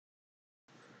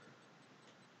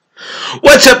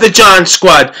What's up, the John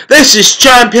Squad? This is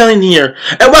John Pilling here,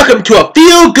 and welcome to a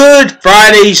Feel Good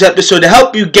Fridays episode to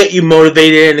help you get you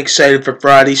motivated and excited for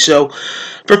Friday. So,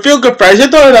 for Feel Good Fridays, I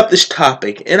thought up this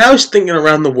topic, and I was thinking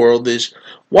around the world is,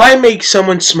 why make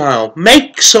someone smile?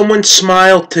 Make someone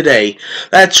smile today.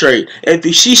 That's right. If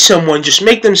you see someone, just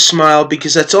make them smile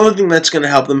because that's the only thing that's going to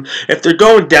help them. If they're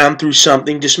going down through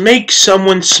something, just make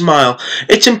someone smile.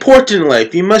 It's important in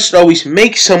life. You must always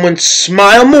make someone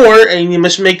smile more, and you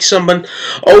must make someone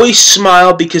always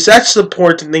smile because that's the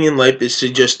important thing in life is to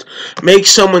just make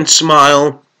someone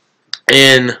smile.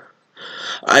 And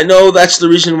I know that's the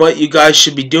reason what you guys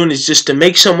should be doing is just to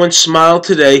make someone smile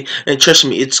today, and trust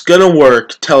me, it's gonna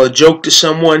work. Tell a joke to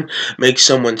someone, make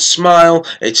someone smile.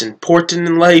 It's important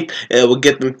in life. It will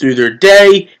get them through their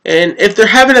day, and if they're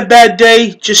having a bad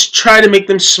day, just try to make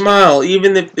them smile,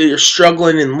 even if they're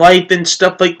struggling in life and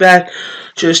stuff like that.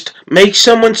 Just make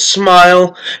someone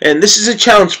smile, and this is a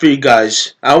challenge for you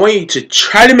guys. I want you to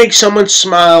try to make someone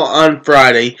smile on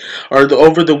Friday or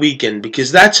over the weekend because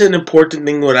that's an important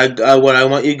thing. What I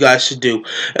want you guys to do,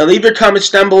 and leave your comments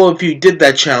down below if you did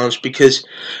that challenge because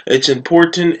it's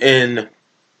important and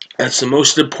that's the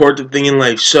most important thing in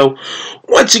life. So,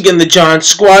 once again, the John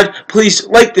Squad, please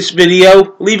like this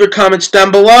video, leave your comments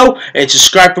down below, and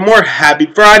subscribe for more. Happy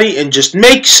Friday, and just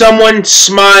make someone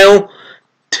smile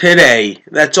today.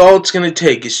 That's all it's going to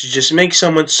take is to just make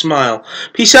someone smile.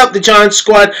 Peace out, the John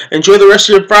Squad. Enjoy the rest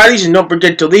of your Fridays, and don't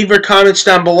forget to leave your comments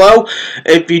down below.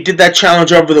 If you did that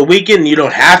challenge over the weekend, you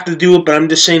don't have to do it, but I'm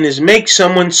just saying is make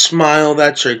someone smile.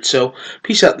 That's right. So,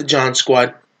 peace out, the John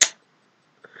Squad.